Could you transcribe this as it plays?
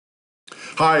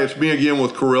Hi, it's me again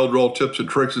with Corel Draw Tips and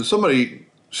Tricks. And somebody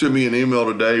sent me an email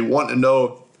today wanting to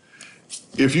know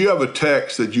if you have a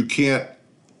text that you can't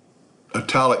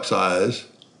italicize,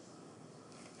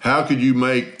 how could you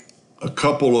make a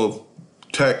couple of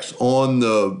texts on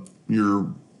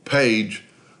your page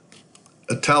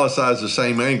italicize the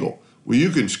same angle? Well, you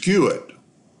can skew it,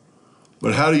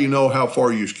 but how do you know how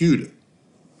far you skewed it?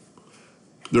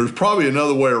 There's probably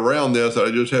another way around this that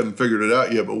I just haven't figured it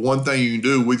out yet, but one thing you can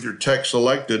do with your text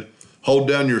selected, hold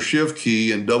down your Shift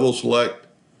key and double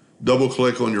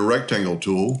click on your rectangle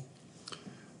tool.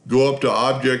 Go up to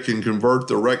Object and convert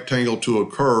the rectangle to a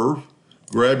curve.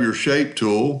 Grab your Shape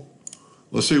tool.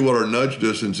 Let's see what our nudge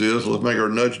distance is. Let's make our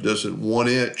nudge distance 1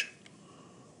 inch.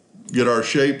 Get our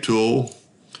Shape tool.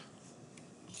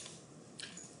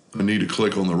 I need to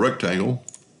click on the rectangle.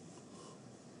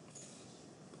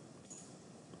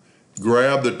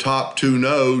 Grab the top two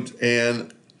nodes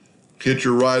and hit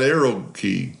your right arrow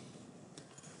key.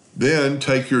 Then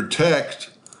take your text,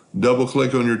 double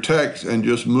click on your text and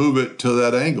just move it to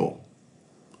that angle.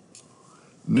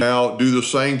 Now do the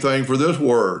same thing for this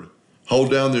word. Hold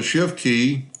down the Shift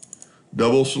key,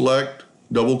 double select,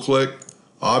 double click,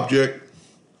 Object,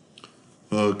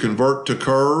 convert to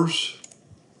curves,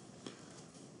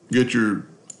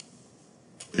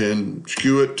 and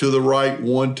skew it to the right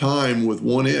one time with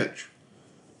 1 inch.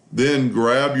 Then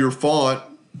grab your font,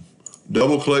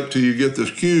 double click till you get the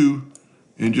skew,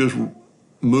 and just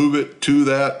move it to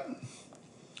that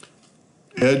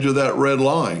edge of that red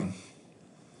line.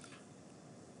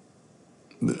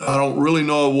 I don't really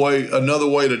know another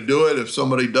way to do it. If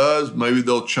somebody does, maybe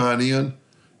they'll chime in.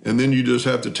 And then you just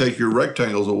have to take your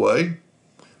rectangles away,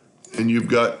 and you've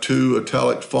got two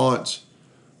italic fonts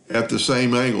at the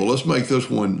same angle. Let's make this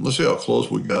one, let's see how close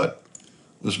we got.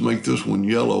 Let's make this one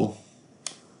yellow.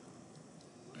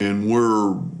 And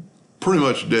we're pretty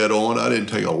much dead on. I didn't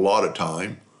take a lot of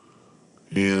time.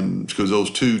 And it's because those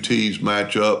two T's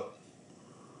match up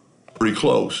pretty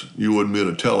close. You wouldn't be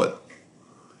able to tell it.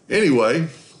 Anyway,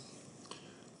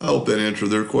 I hope that answered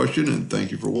their question, and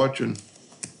thank you for watching.